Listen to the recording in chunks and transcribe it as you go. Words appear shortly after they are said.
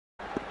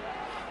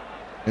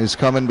He's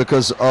coming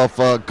because of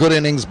good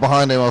innings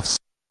behind him of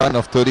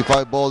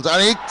 35 balls,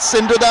 and it's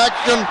into the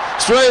action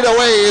straight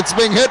away. It's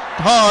being hit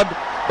hard,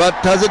 but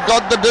has it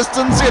got the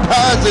distance? It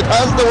has. It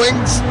has the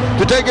wings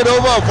to take it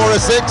over for a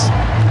 6.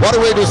 What a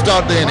way to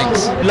start the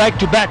innings. Like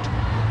to bat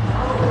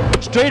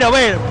straight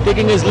away,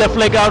 taking his left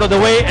leg out of the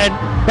way, and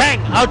bang,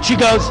 out she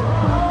goes,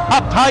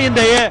 up high in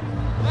the air,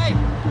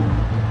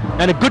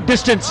 and a good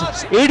distance,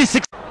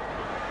 86.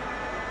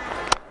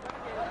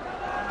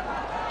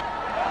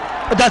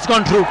 But that's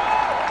gone through.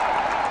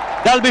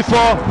 That'll be 4.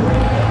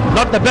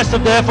 Not the best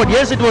of the effort.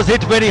 Yes, it was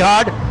hit very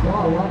hard.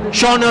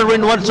 Sean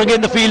Irwin once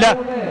again the fielder.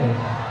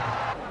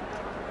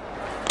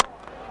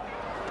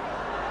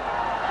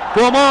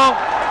 4 more.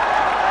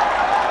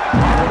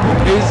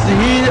 Is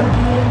he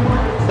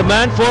the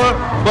man for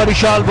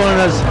Barishal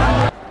bowlers?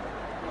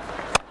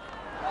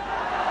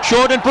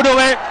 Short and put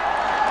away.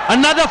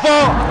 Another 4.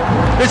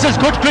 This is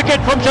good cricket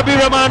from Sabbir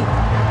Rahman.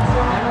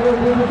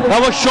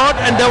 That was short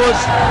and there was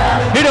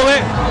hit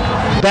away.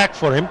 Back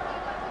for him.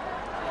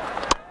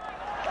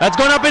 That's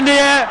gone up in the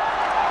air.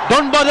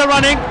 Don't bother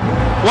running.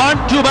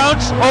 1, 2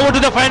 bounce over to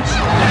the fence.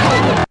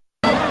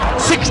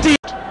 60.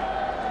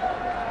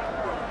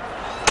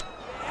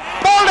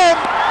 Bowled him.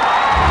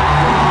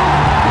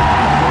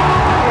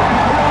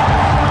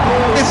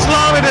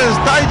 Islam it is.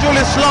 Taijul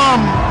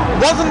Islam.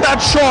 Wasn't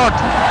that short,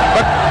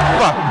 but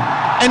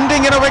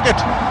ending in a wicket.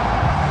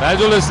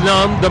 Taijul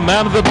Islam, the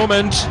man of the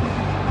moment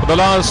for the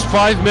last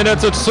 5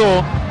 minutes or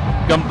so,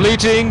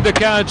 completing the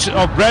catch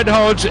of Brad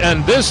Hodge,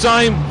 and this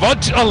time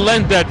what a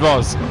length that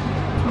was.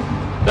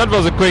 That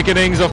was a quick innings of